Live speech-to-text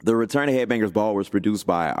The Return of Headbangers Ball was produced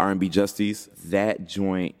by R&B Justice. That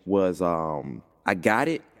joint was I got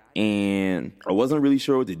it and I wasn't really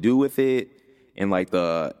sure what to do with it. And like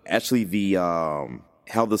the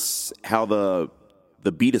how the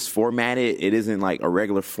beat is formatted, it isn't like a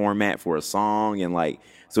regular format for a song, and like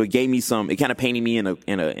so it gave me it kind of painted me in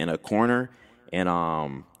a corner,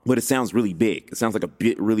 and but it sounds really big. It sounds like a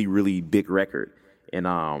really big record, and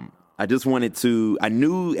I just wanted to. I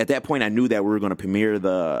knew at that point that we were going to premiere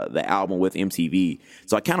the album with MTV,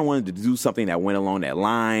 so I kind of wanted to do something that went along that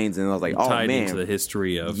lines, and I was like, oh tied man, into the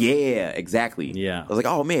history of exactly. Yeah, I was like,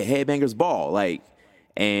 oh man, Headbangers Ball, like.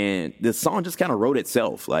 And the song just kind of wrote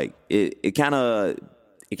itself. Like it kind of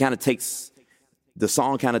takes the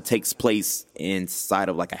song kind of takes place inside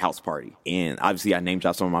of like a house party. And obviously I name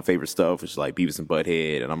dropped some of my favorite stuff, which is like Beavis and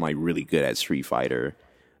Butthead, and I'm like really good at Street Fighter.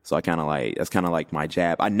 So I kind of like that's kind of like my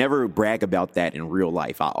jab. I never brag about that in real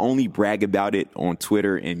life. I only brag about it on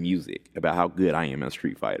Twitter and music about how good I am at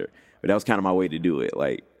Street Fighter. But that was kind of my way to do it,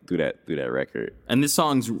 like through that record. And this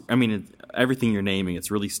song's, I mean, everything you're naming,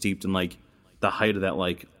 it's really steeped in like the height of that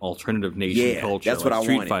like alternative nation culture. That's like what I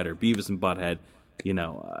Street wanted. Fighter, Beavis and Butthead,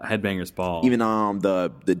 Headbangers Ball. Even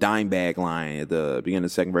the dime bag line at the beginning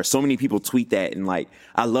of the second verse. So many people tweet that, and like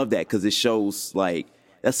I love that because it shows like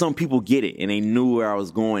that some people get it and they knew where I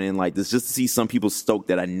was going, and like this just to see some people stoked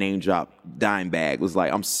that I name dropped dime bag was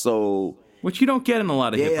like I'm so. Which you don't get in a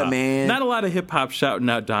lot of hip hop. Man. Not a lot of hip hop shouting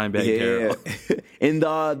out Dimebag Darrell. And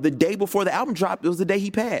the day before the album dropped, it was the day he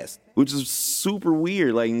passed, which is super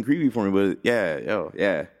weird, like and creepy for me. But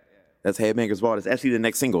yeah, that's Headbangers Ball. That's actually the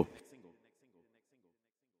next single.